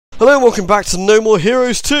Hello and welcome back to No More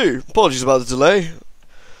Heroes 2. Apologies about the delay.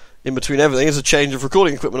 In between everything is a change of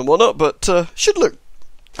recording equipment and whatnot, but should look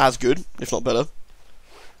as good, if not better.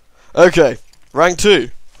 Okay, rank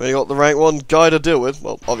 2. We only got the rank 1 guy to deal with.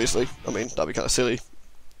 Well, obviously. I mean, that'd be kind of silly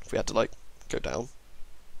if we had to, like, go down.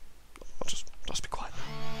 I'll just be quiet.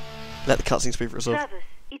 Let the cutscene speak for itself. Travis,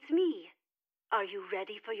 it's me. Are you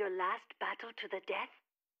ready for your last battle to the death?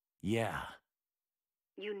 Yeah,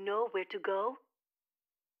 You know where to go?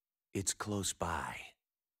 it's close by.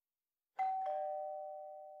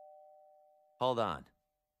 Hold on.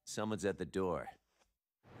 Someone's at the door.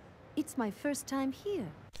 It's my first time here.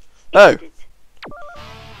 Oh, Isn't it?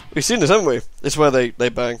 we've seen this, haven't we? It's where they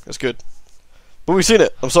bang. That's good. But we've seen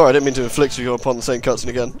it. I'm sorry, I didn't mean to inflict you upon the same cutscene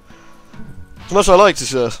again. As much as I like to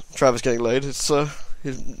see Travis getting laid,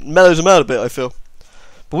 it mellows him out a bit, I feel.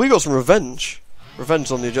 But we got some revenge.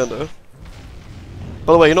 Revenge on the agenda.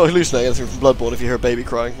 By the way, you're not hallucinating anything from Bloodborne if you hear a baby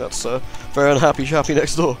crying. That's very unhappy chappy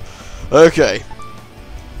next door. Okay.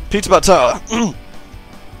 Pizza Bat Tower.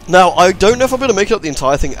 Now, I don't know if I'm going to make it up the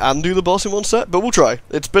entire thing and do the boss in one set, but we'll try.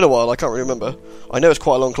 It's been a while, I can't really remember. I know it's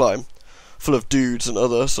quite a long climb. Full of dudes and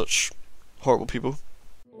other such horrible people.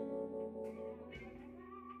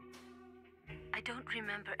 I don't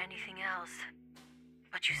remember anything else.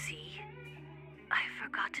 But you see, I've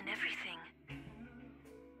forgotten everything.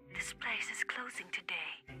 This place is closing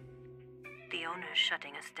today. The owner's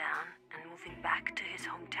shutting us down and moving back to his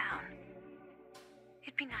hometown.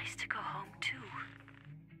 It'd be nice to go home too.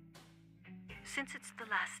 Since it's the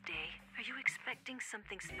last day, are you expecting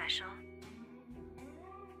something special?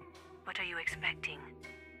 What are you expecting?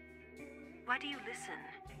 Why do you listen?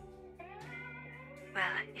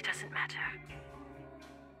 Well, it doesn't matter.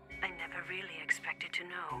 I never really expected to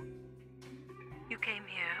know. You came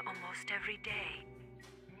here almost every day.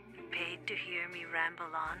 Paid to hear me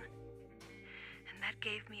ramble on. And that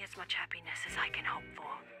gave me as much happiness as I can hope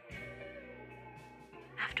for.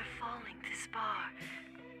 After falling this far,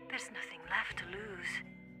 there's nothing left to lose.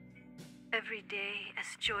 Every day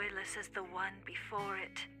as joyless as the one before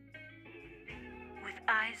it. With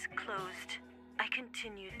eyes closed, I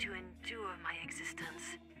continue to endure my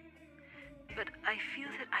existence. But I feel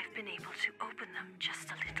that I've been able to open them just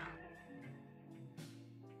a little.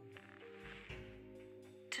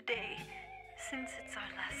 Today, since it's our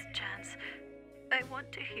last chance, I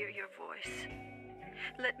want to hear your voice.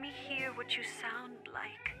 Let me hear what you sound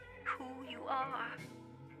like, who you are.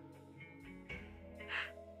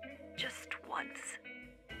 Just once.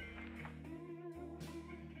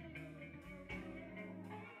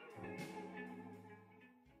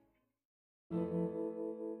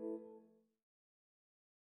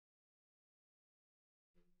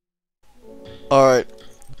 Alright,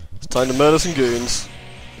 it's time to murder some goons.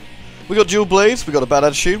 We got dual blades, we got a bad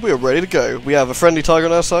attitude, we are ready to go. We have a friendly tiger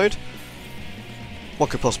on our side. What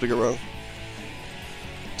could possibly go wrong?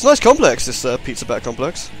 It's a nice complex, this Pizza Bat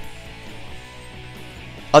complex.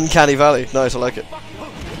 Uncanny Valley, nice, I like it.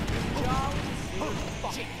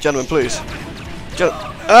 Gentlemen, please.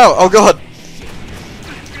 Ow, oh god!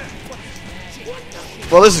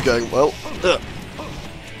 Well, this is going well. Ugh.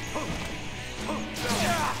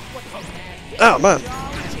 Oh man,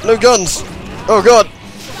 no guns! Oh god!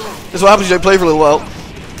 This is what happens if you don't play for a little while.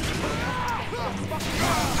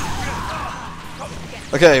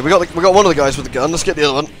 Okay, we got one of the guys with the gun. Let's get the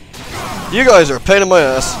other one. You guys are a pain in my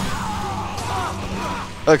ass.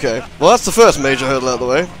 Okay, well that's the first major hurdle out of the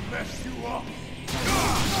way.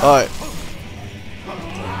 Alright.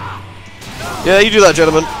 Yeah, you do that,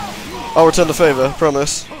 gentlemen. I'll return the favor,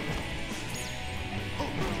 promise.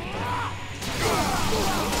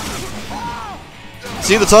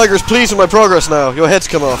 See, the tiger is pleased with my progress now. Your head's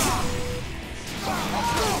come off.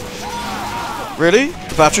 Really?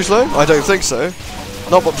 The battery's low? I don't think so.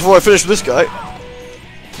 Not before I finish with this guy.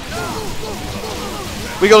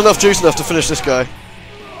 We got enough juice enough to finish this guy.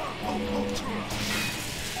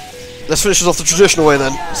 Let's finish this off the traditional way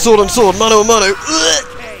then. Sword on sword, mano a mano. Ugh.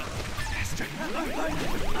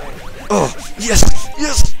 Oh, yes,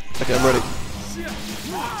 yes. Okay, I'm ready.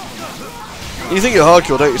 You think you're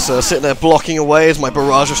hardcore, don't you, sir? Sitting there blocking away as my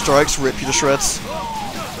barrage of strikes rip you to shreds.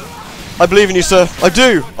 I believe in you, sir. I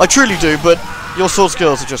do. I truly do, but your sword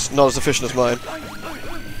skills are just not as efficient as mine.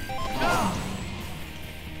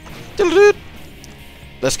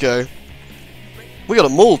 Let's go. We got a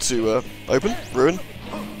mall to open, ruin,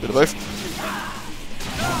 bit of both.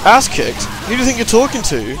 Ass kicked? Who do you think you're talking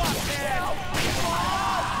to?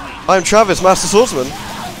 I'm Travis, Master Swordsman.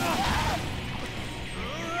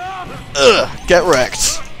 Ugh, get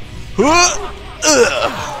wrecked. Ugh.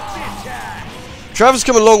 Travis has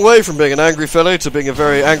come a long way from being an angry fellow to being a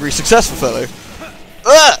very angry, successful fellow.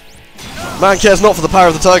 Man cares not for the power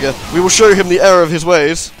of the tiger. We will show him the error of his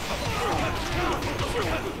ways.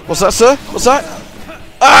 What's that, sir? What's that?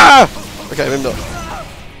 Ah! Okay, maybe not.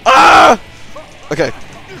 Ah! Okay.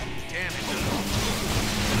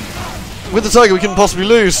 With the tiger, we couldn't possibly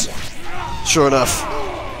lose. Sure enough.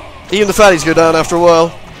 Even the fatties go down after a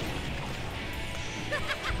while.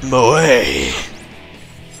 Moe.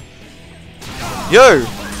 Yo!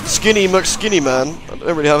 Skinny McSkinny man. I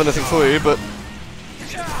don't really have anything for you, but...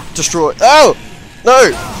 Destroy. Oh!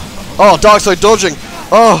 No! Oh, dark side dodging.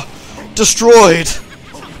 Oh! Destroyed!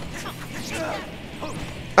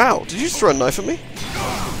 Ow, did you just throw a knife at me?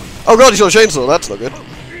 Oh god, he's got a chainsaw, that's not good.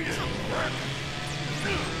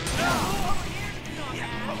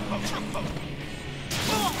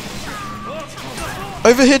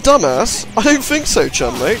 Over here, dumbass? I don't think so,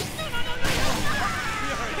 chum, mate.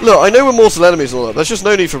 Look, I know we're mortal enemies and all that, there's just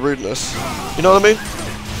no need for rudeness. You know what I mean?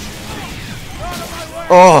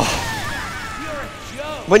 Oh.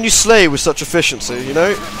 When you slay with such efficiency, you know?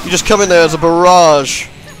 You just come in there as a barrage.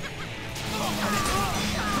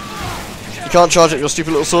 You can't charge at your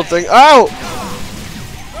stupid little sword thing. Ow!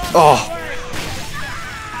 Oh.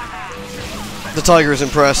 The tiger is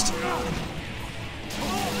impressed.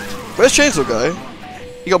 Where's Chainsaw Guy?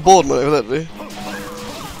 He got bored when over there, did he?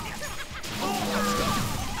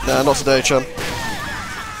 Nah, not today, chum.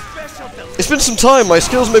 It's been some time, my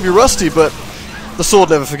skills may be rusty, but the sword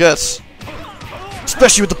never forgets.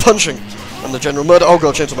 Especially with the punching and the general murder. Oh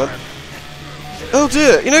god, Chainsaw Man. Oh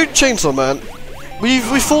dear, you know, Chainsaw Man, we've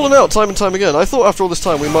fallen out time and time again. I thought after all this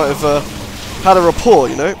time we might have had a rapport,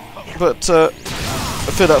 you know, but I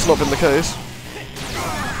fear that's not been the case.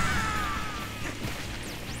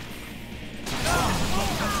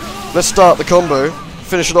 Let's start the combo.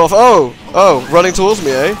 Finish it off. Oh! Oh, running towards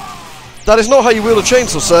me, eh? That is not how you wield a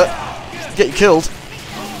chainsaw, sir. Get you killed.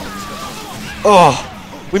 Oh!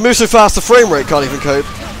 We move so fast the frame rate can't even cope.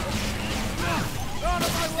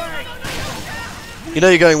 You know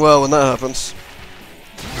you're going well when that happens.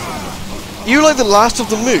 You like the last of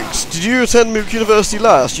the mooks. Did you attend Mook University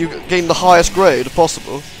last? You gained the highest grade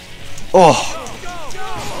possible. Oh!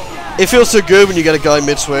 It feels so good when you get a guy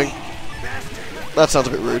mid-swing. That sounds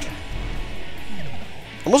a bit rude.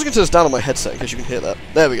 I'm also going to turn this down on my headset in case you can hear that.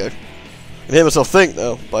 There we go. I can hear myself think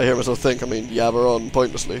now. By hear myself think, I mean yabber on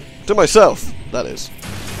pointlessly. To myself, that is.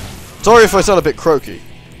 Sorry if I sound a bit croaky.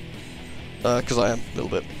 Because I am, a little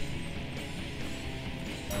bit.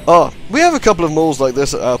 Oh, we have a couple of malls like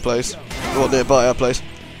this at our place. Or nearby our place.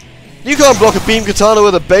 You can't block a beam katana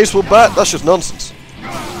with a baseball bat? That's just nonsense.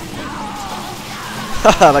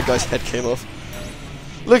 Haha, that guy's head came off.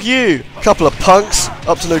 Look you! Couple of punks,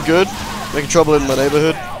 up to no good. Making trouble in my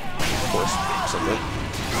neighborhood. Of course, somewhere.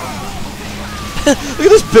 Look at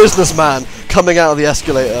this businessman coming out of the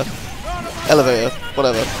escalator. Elevator,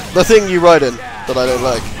 whatever. The thing you ride in that I don't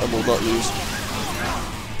like and will not use.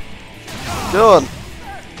 Go on.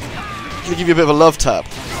 I'm gonna give you a bit of a love tap.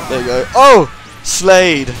 There you go. Oh!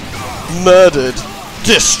 Slayed. Murdered.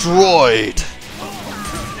 Destroyed.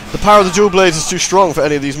 The power of the dual blades is too strong for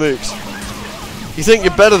any of these mooks. You think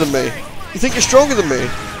you're better than me. You think you're stronger than me.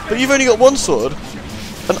 But you've only got one sword.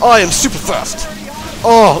 And I am super fast.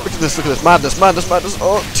 Oh, look at this, look at this. Madness, madness, madness.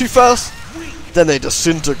 Oh, too fast. Then they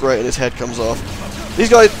disintegrate and his head comes off. These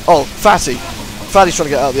guys... Oh, Fatty. Fatty's trying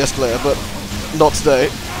to get out of the escalator, but not today.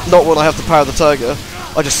 Not when I have the power of the tiger.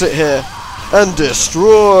 I just sit here and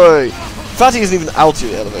destroy. Fatty isn't even out of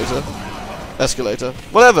the elevator. Escalator.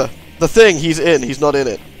 Whatever. The thing he's in, he's not in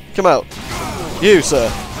it. Come out. You, sir.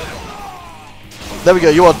 There we go.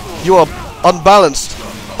 You are unbalanced.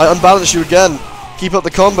 I unbalanced you again. Keep up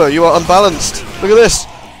the combo. You are unbalanced. Look at this.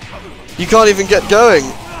 You can't even get going.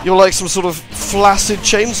 You're like some sort of flaccid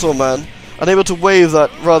chainsaw man, unable to wave that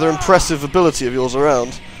rather impressive ability of yours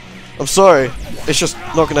around. I'm sorry. It's just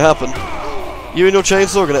not going to happen. You and your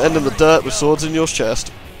chainsaw are going to end in the dirt with swords in your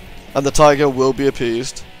chest, and the tiger will be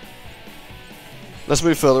appeased. Let's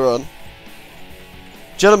move further on.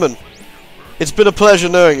 Gentlemen, it's been a pleasure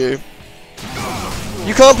knowing you.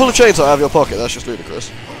 You can't pull a chainsaw out of your pocket, that's just ludicrous.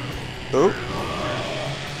 Oh.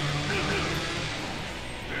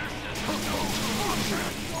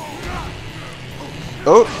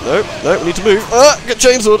 Oh, no, no, we need to move. Ah, get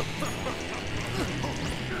chainsawed.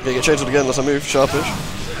 Okay, get chainsawed again unless I move, sharpish.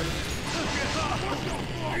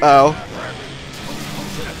 Ow.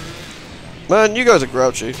 Man, you guys are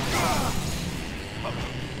grouchy.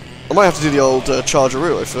 I might have to do the old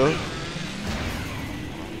chargeroo, I feel.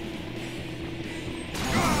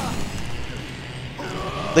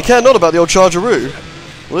 They care not about the old chargeroo.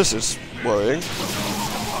 Well, this is worrying.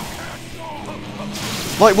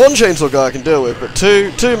 Like one chainsaw guy I can deal with, but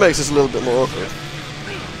two makes this a little bit more awkward.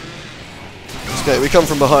 Okay, we come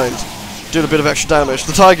from behind. Doing a bit of extra damage.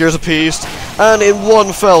 The tiger is appeased. And in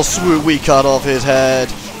one fell swoop, we cut off his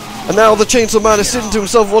head. And now the Chainsaw Man is sitting to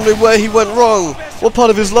himself wondering where he went wrong. What part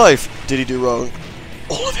of his life did he do wrong?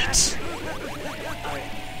 All of it.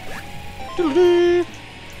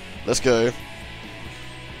 Let's go.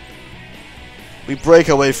 We break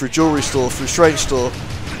our way through jewelry store, through strange store.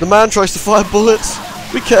 The man tries to fire bullets.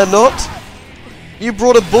 We care not. You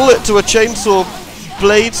brought a bullet to a chainsaw,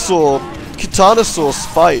 blade saw, katana saw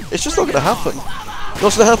fight. It's just not going to happen.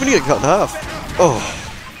 What's going to happen? You get cut in half. Oh.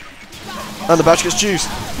 And the batch gets juiced.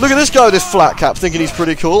 Look at this guy with this flat cap thinking he's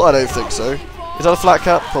pretty cool. I don't think so. Is that a flat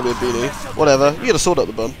cap? Probably a beanie. Whatever. You get a sword up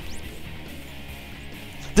the bum.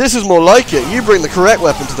 This is more like it. You bring the correct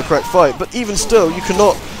weapon to the correct fight, but even still, you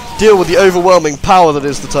cannot deal with the overwhelming power that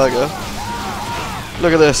is the tiger.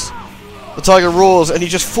 Look at this. The tiger roars and he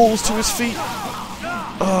just falls to his feet.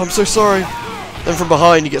 Oh, I'm so sorry. Then from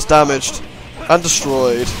behind he gets damaged and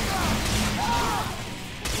destroyed.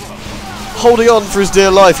 Holding on for his dear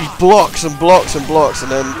life, he blocks and blocks and blocks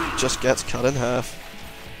and then just gets cut in half.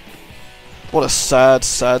 What a sad,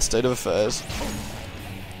 sad state of affairs.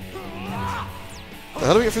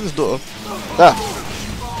 How do we get through this door?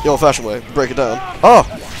 Ah! The old-fashioned way. Break it down. Ah!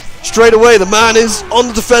 Straight away, the man is on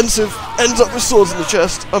the defensive. Ends up with swords in the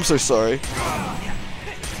chest. I'm so sorry.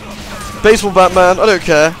 Baseball bat man. I don't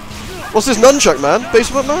care. What's this nunchuck man?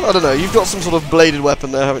 Baseball bat man? I don't know. You've got some sort of bladed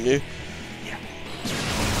weapon there, haven't you?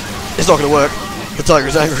 It's not going to work. The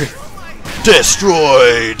tiger's angry.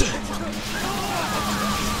 Destroyed!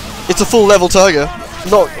 It's a full level tiger.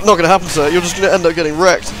 Not going to happen, sir. You're just going to end up getting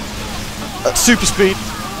wrecked. At super speed.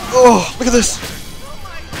 Oh, look at this.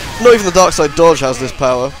 Not even the dark side dodge has this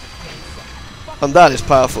power. And that is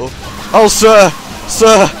powerful. Oh, sir!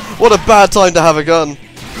 Sir! What a bad time to have a gun.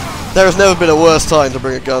 There has never been a worse time to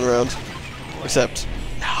bring a gun around. Except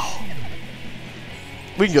now.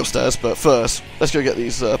 We can go upstairs, but first, let's go get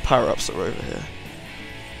these power-ups that are over here.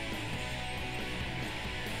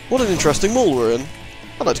 What an interesting mall we're in.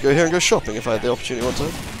 I'd like to go here and go shopping if I had the opportunity one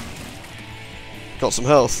time. Got some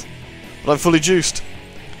health. But I'm fully juiced.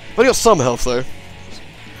 I've only got some health though.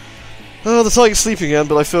 Oh, the tiger's sleeping again,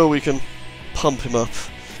 but I feel we can pump him up.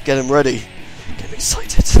 Get him ready. Get him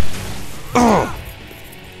excited. Ugh.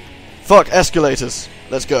 Fuck escalators.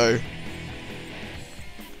 Let's go.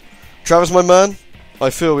 Travis, my man,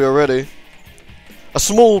 I feel we are ready. A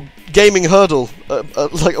small gaming hurdle,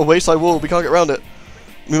 like a wayside wall, we can't get around it.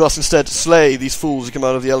 We must instead slay these fools who come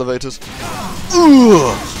out of the elevators.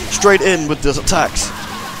 Ugh. Straight in with the attacks.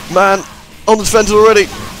 Man, on the defensive already.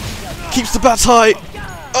 Keeps the bats high.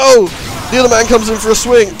 Oh, the other man comes in for a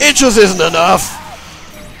swing. It just isn't enough.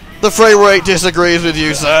 The frame rate disagrees with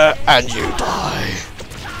you, sir, and you die.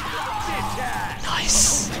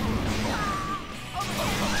 Nice.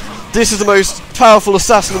 This is the most powerful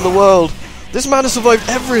assassin in the world. This man has survived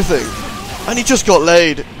everything. And he just got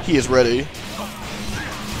laid. He is ready.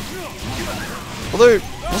 Although,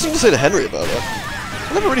 I was going to say to Henry about that.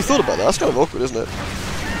 I never really thought about that. That's kind of awkward, isn't it?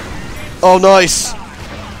 Oh, nice.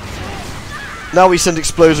 Now we send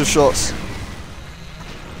explosive shots.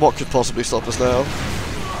 What could possibly stop us now?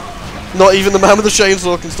 Not even the man with the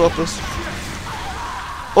chainsaw can stop us.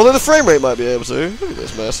 Although the frame rate might be able to. Look at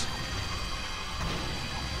this mess.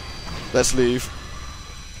 Let's leave.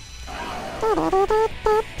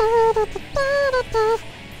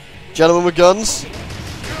 Gentlemen with guns.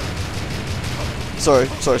 Sorry,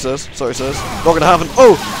 sirs. Not gonna happen.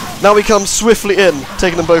 Oh! Now we come swiftly in,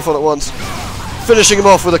 taking them both on at once. Finishing him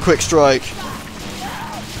off with a quick strike.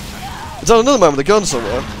 Is that another man with a gun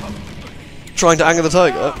somewhere? Trying to anger the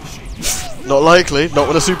tiger? Not likely, not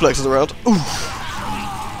when a suplex is around. Ooh.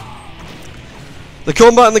 The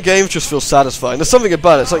combat in the game just feels satisfying. There's something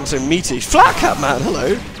about it, something so meaty. Flat cap man,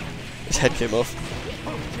 hello! His head came off.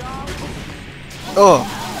 Oh.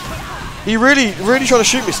 He really trying to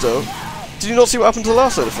shoot me still. Did you not see what happened to the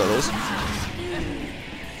last load of fellas?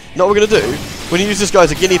 Know what we're going to do? We're going to use this guy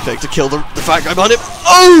as a guinea pig to kill the fat guy behind him.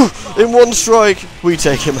 Oh! In one strike, we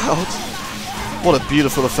take him out. What a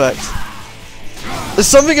beautiful effect. There's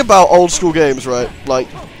something about old school games, right? Like,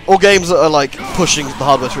 or games that are like pushing the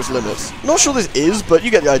hardware to its limits. Not sure this is, but you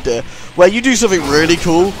get the idea. Where you do something really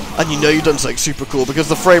cool, and you know you've done something super cool because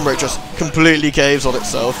the frame rate just completely caves on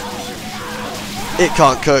itself. It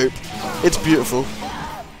can't cope. It's beautiful.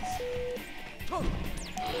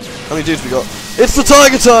 How many dudes we got? It's the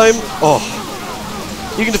tiger time! Oh.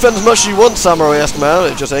 You can defend as much as you want, samurai-esque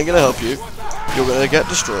man, it just ain't gonna help you. You're gonna get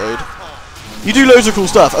destroyed. You do loads of cool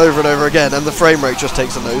stuff over and over again, and the frame rate just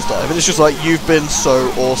takes a nosedive. And it's just like, you've been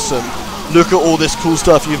so awesome. Look at all this cool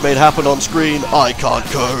stuff you've made happen on screen. I can't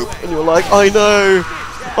cope. And you're like, I know.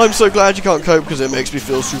 I'm so glad you can't cope because it makes me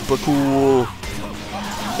feel super cool.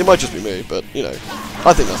 It might just be me, but, you know,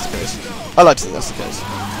 I think that's the case. I like to think that's the case.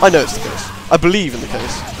 I know it's the case. I believe in the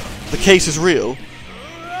case. The case is real.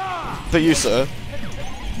 But you, sir.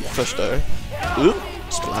 Fresh dough. Oop.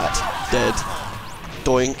 Splat. Dead.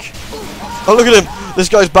 Doink. Oh, look at him! This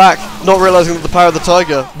guy's back, not realising that the power of the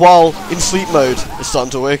tiger, while in sleep mode, is starting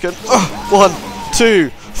to awaken. Oh, 1, 2,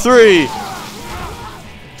 3.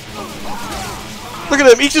 Look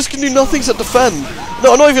at him, he just can do nothing except defend.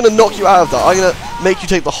 No, I'm not even going to knock you out of that. I'm going to make you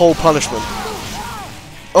take the whole punishment.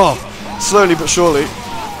 Oh, slowly but surely.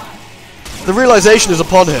 The realisation is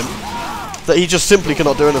upon him that he just simply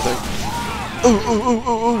cannot do anything. Ooh, ooh, ooh, ooh,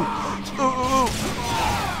 ooh. Ooh, ooh, ooh.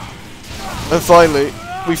 And finally,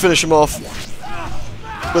 we finish him off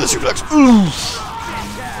with a suplex. Ooh.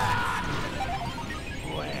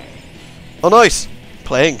 Oh, nice.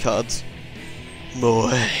 Playing cards. Moe.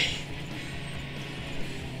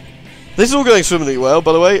 This is all going swimmingly well,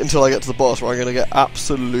 by the way, until I get to the boss where I'm going to get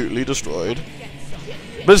absolutely destroyed.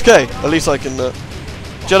 But it's okay. At least I can...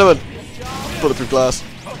 Gentlemen. Bulletproof glass.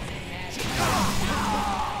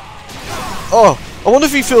 Oh, I wonder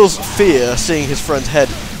if he feels fear seeing his friend's head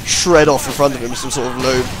shred off in front of him, some sort of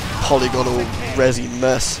low polygonal resi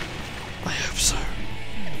mess. I hope so.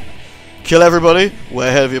 Kill everybody. Way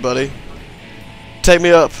ahead of you, buddy. Take me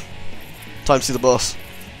up. Time to see the boss.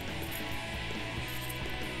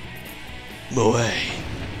 Moe.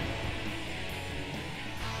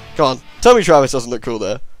 Come on. Tell me Travis doesn't look cool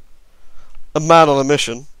there. A man on a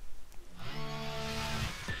mission.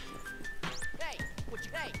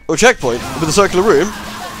 Oh, checkpoint with a circular room.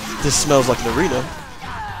 This smells like an arena.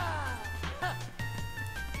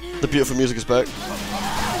 The beautiful music is back.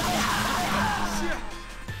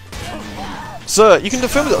 Sir, you can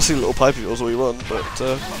defend with that silly little pipe of yours all you want, but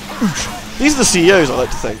these are the CEOs, I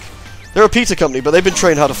like to think. They're a pizza company, but they've been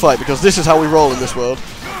trained how to fight because this is how we roll in this world.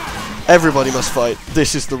 Everybody must fight.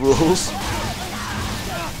 This is the rules.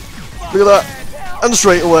 Look at that. And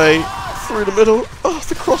straight away, through the middle. Oh,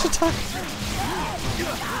 the cross attack.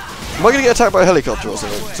 Am I going to get attacked by a helicopter or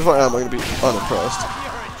something? Because if I am, I'm going to be unimpressed.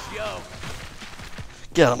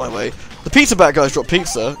 Get out of my way. The pizza bat guys drop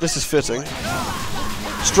pizza. This is fitting.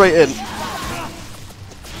 Straight in.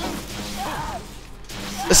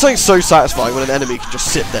 It's something so satisfying when an enemy can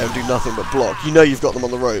just sit there and do nothing but block. You know you've got them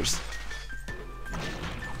on the ropes.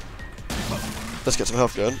 Let's get some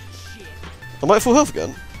health going. Am I at full health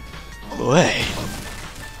again? Way.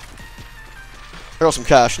 I got some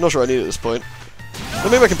cash. Not sure I need it at this point.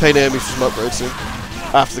 But maybe I can pay Naomi for some upgrades soon.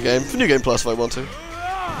 After the game. For New Game Plus if I want to.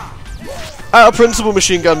 Out of principle,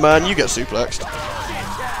 Machine Gun Man, you get suplexed.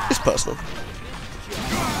 It's personal.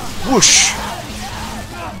 Whoosh!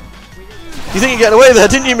 You think you're getting away there,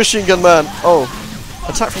 didn't you, Machine Gun Man? Oh.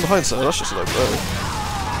 Attack from behind, sir. That's just a low blow.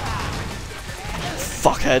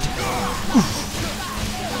 Fuckhead.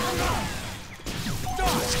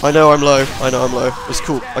 I know I'm low. I know I'm low. It's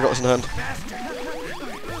cool. I got this in hand.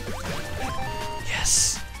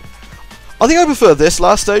 Yes. I think I prefer this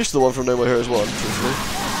last stage to the one from No More Heroes 1, truthfully.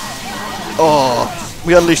 Oh,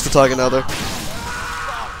 we unleashed the tiger now, though.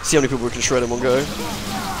 See how many people we can shred in one go.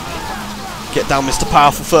 Get down, Mr.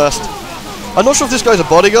 Powerful, first. I'm not sure if this guy's a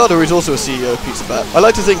bodyguard or he's also a CEO of Pizza Bat. I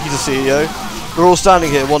like to think he's a CEO. We're all standing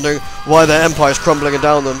here wondering why their empire's crumbling and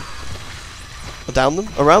down them. Down them?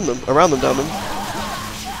 Around them? Around them, down them.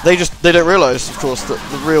 They don't realise, of course, that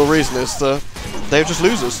the real reason is they're just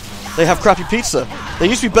losers. They have crappy pizza. There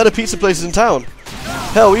used to be better pizza places in town.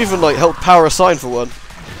 Hell, we even like helped power a sign for one.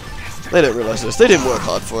 They don't realise this. They didn't work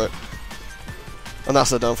hard for it. And that's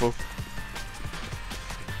their downfall.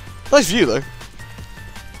 Nice view, though.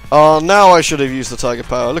 Oh, now I should have used the tiger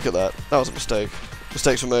power. Look at that. That was a mistake.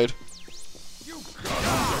 Mistakes were made.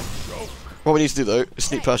 What we need to do, though, is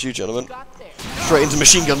sneak past you, gentlemen. Straight into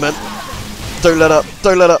Machine Gun Men. Don't let up.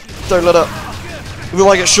 Don't let up. Don't let up. We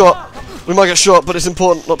might get shot. We might get shot, but it's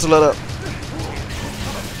important not to let up.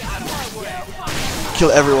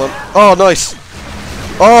 Kill everyone. Oh, nice.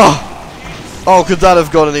 Oh! Oh, could that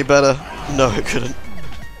have gone any better? No, it couldn't.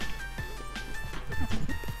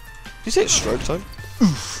 Did you say it's stroke time?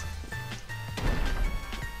 Oof.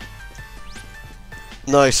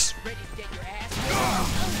 Nice.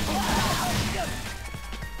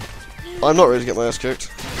 I'm not ready to get my ass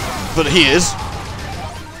kicked. But he is.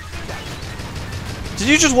 Did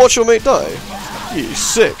you just watch your mate die? You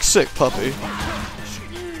sick, sick puppy.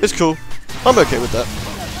 It's cool. I'm okay with that.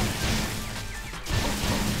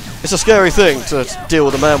 It's a scary thing to deal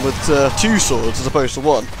with a man with 2 swords as opposed to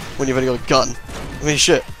 1 when you've only got a gun. I mean,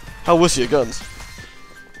 shit. How wussy are guns?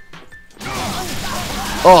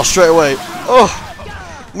 Oh, straight away. Oh!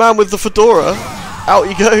 Man with the fedora out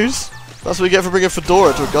he goes. That's what we get for bringing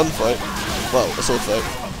Fedora to a gunfight. Well, a sword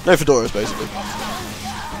fight. No fedoras, basically.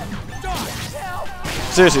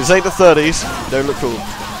 Seriously, this ain't the 30s. Don't look cool.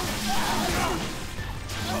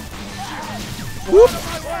 Whoop!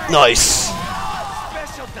 Nice.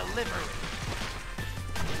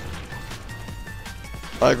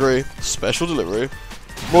 I agree. Special delivery.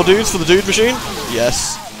 More dudes for the dude machine?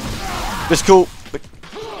 Yes. It's cool.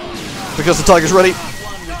 Because the tiger's ready.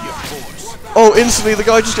 Oh, instantly the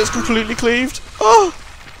guy just gets completely cleaved. Oh!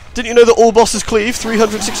 Didn't you know that all bosses cleave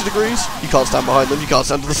 360 degrees? You can't stand behind them, you can't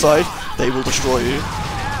stand to the side. They will destroy you.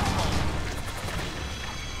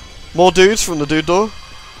 More dudes from the dude door?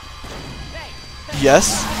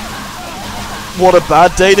 Yes. What a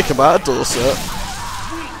bad day to come out of Dorset.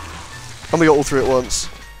 And we got all three at once.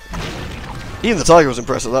 Even the tiger was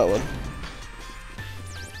impressed with that one.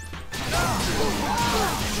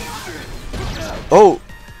 Oh!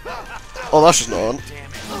 Oh, that's just not on.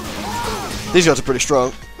 These guys are pretty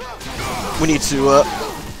strong. We need to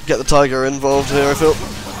get the tiger involved here, I feel.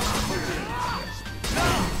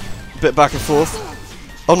 Bit back and forth.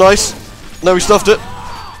 Oh, nice. No, we stuffed it.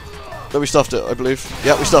 No, we stuffed it, I believe.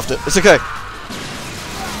 Yeah, we stuffed it. It's okay.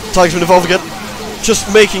 Tiger's been evolved again.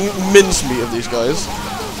 Just making mincemeat of these guys.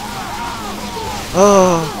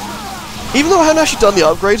 Even though I haven't actually done the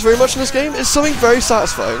upgrades very much in this game, it's something very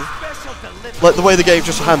satisfying. Like the way the game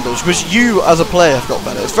just handles, because you as a player have got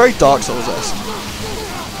better. It's very Dark Souls-esque.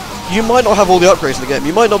 You might not have all the upgrades in the game,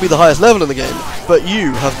 you might not be the highest level in the game, but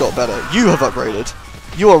you have got better. You have upgraded.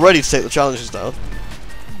 You are ready to take the challenges down.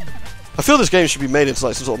 I feel this game should be made into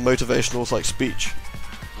like some sort of motivational like speech.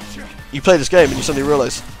 You play this game and you suddenly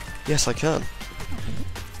realise, yes, I can.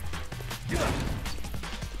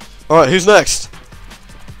 Alright, who's next?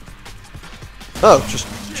 Oh, just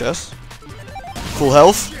chess. Full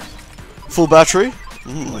health. Full battery.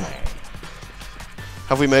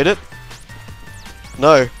 Have we made it?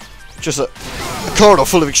 No. Just a corridor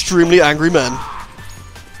full of extremely angry men.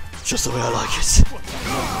 Just the way I like it.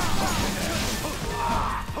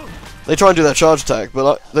 They try and do their charge attack,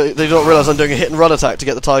 but they don't realise I'm doing a hit and run attack to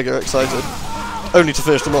get the tiger excited. Only to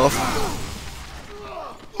finish them off.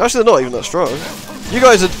 Actually, they're not even that strong. You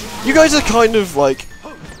guys are kind of like,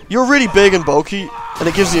 you're really big and bulky, and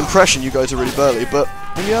it gives the impression you guys are really burly, but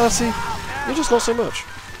in reality, you're just not so much.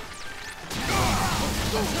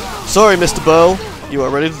 Sorry, Mr. Burl, you are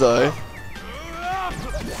ready to die.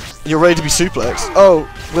 You're ready to be suplexed. Oh,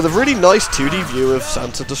 with a really nice 2D view of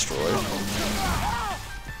Santa Destroy.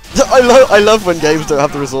 I love when games don't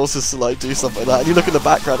have the resources to like do stuff like that, and you look in the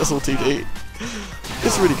background, it's all 2D.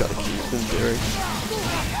 It's really kind of cute and endearing.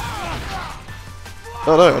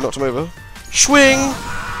 Oh no, I knocked him over. Swing!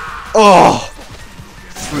 Oh!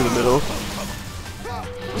 Through the middle.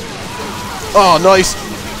 Oh, nice!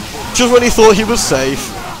 Just when he thought he was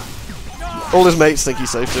safe. All his mates think he's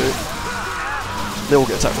safe too. They all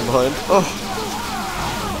get attacked from behind. Oh.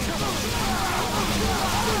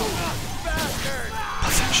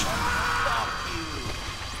 Perfection.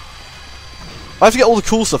 I have to get all the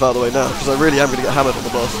cool stuff out of the way now, because I really am going to get hammered on the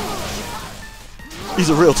boss. He's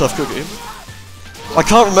a real tough cookie. I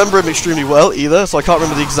can't remember him extremely well either, so I can't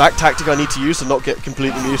remember the exact tactic I need to use to not get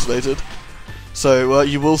completely mutilated. So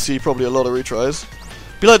you will see probably a lot of retries.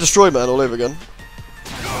 Be like Destroy Man all over again.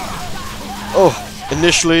 Oh,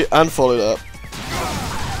 initially and followed up.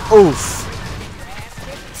 Oof.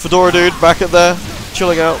 Fedora dude back at there,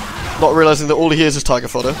 chilling out, not realising that all he hears is tiger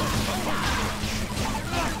fodder.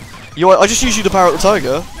 I just use you to power up the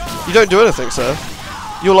tiger. You don't do anything, sir.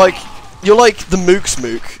 You're like the Mook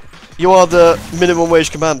Smook. You are the minimum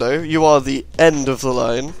wage commando. You are the end of the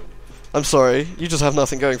line. I'm sorry, you just have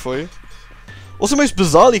nothing going for you. What's the most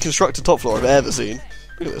bizarrely constructed top floor I've ever seen?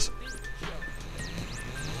 Look at this.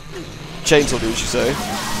 Chainsaw dude, you say?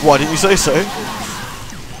 Why didn't you say so?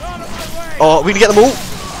 Oh, we can get them all.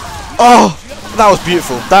 Oh, that was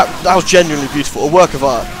beautiful. That was genuinely beautiful. A work of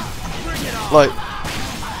art. Like,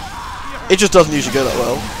 it just doesn't usually go that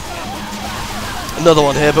well. Another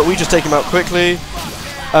one here, but we just take him out quickly.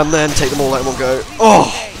 And then take them all out in one go. Oh!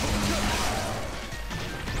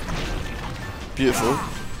 Beautiful.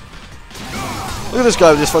 Look at this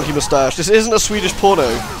guy with this funky moustache. This isn't a Swedish porno.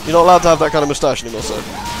 You're not allowed to have that kind of moustache anymore, sir.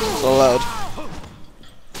 It's not allowed.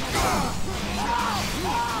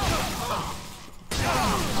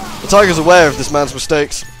 The tiger's aware of this man's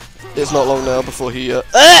mistakes. It's not long now before he,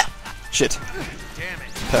 shit.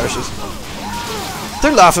 Perishes.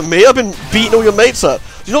 Don't laugh at me, I've been beating all your mates up.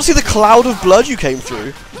 Do you not see the cloud of blood you came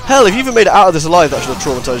through? Hell, if you even made it out of this alive, that should have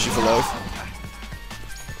traumatized you for life.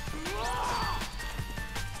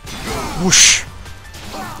 Whoosh.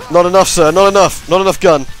 Not enough, sir, not enough. Not enough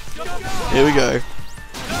gun. Here we go.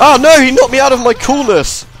 Oh no, he knocked me out of my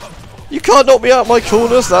coolness! You can't knock me out of my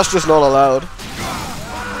coolness, that's just not allowed.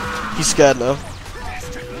 He's scared now.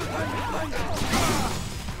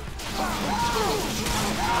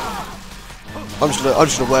 I'm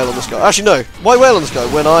just gonna wail on this guy. Actually no, why wail on this guy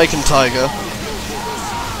when I can Tiger?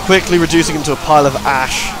 Quickly reducing him to a pile of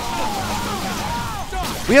ash.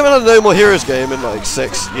 We haven't had a No More Heroes game in like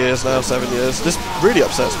 6 years now, 7 years. This really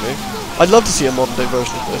upsets me. I'd love to see a modern day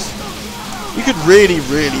version of this. You could really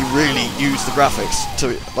use the graphics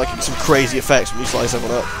to like some crazy effects when you slice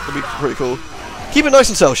everyone up. It'd be pretty cool. Keep it nice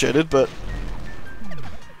and cel shaded, but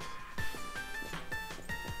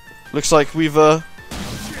looks like we've hit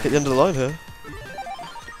the end of the line here.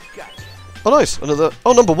 Oh nice, another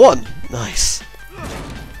number 1. Nice.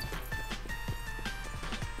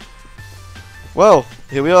 Well,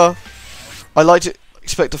 here we are. I like to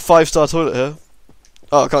expect a 5-star toilet here.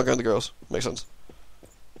 Oh, I can't go in the girls. Makes sense.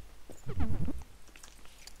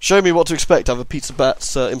 Show me what to expect out of a Pizza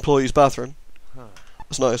Bat's employee's bathroom.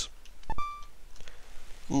 That's nice.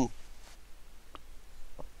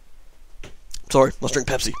 Sorry, must drink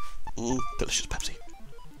Pepsi. Delicious Pepsi.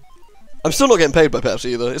 I'm still not getting paid by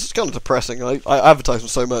Pepsi either. It's kind of depressing. I advertise them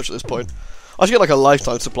so much at this point. I should get like a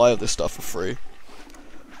lifetime supply of this stuff for free.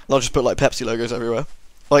 And I'll just put like Pepsi logos everywhere.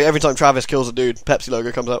 Like every time Travis kills a dude, Pepsi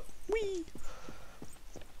logo comes up. Whee!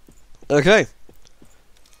 Okay.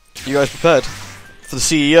 You guys prepared for the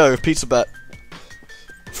CEO of Pizza Bat?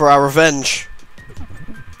 For our revenge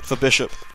for Bishop.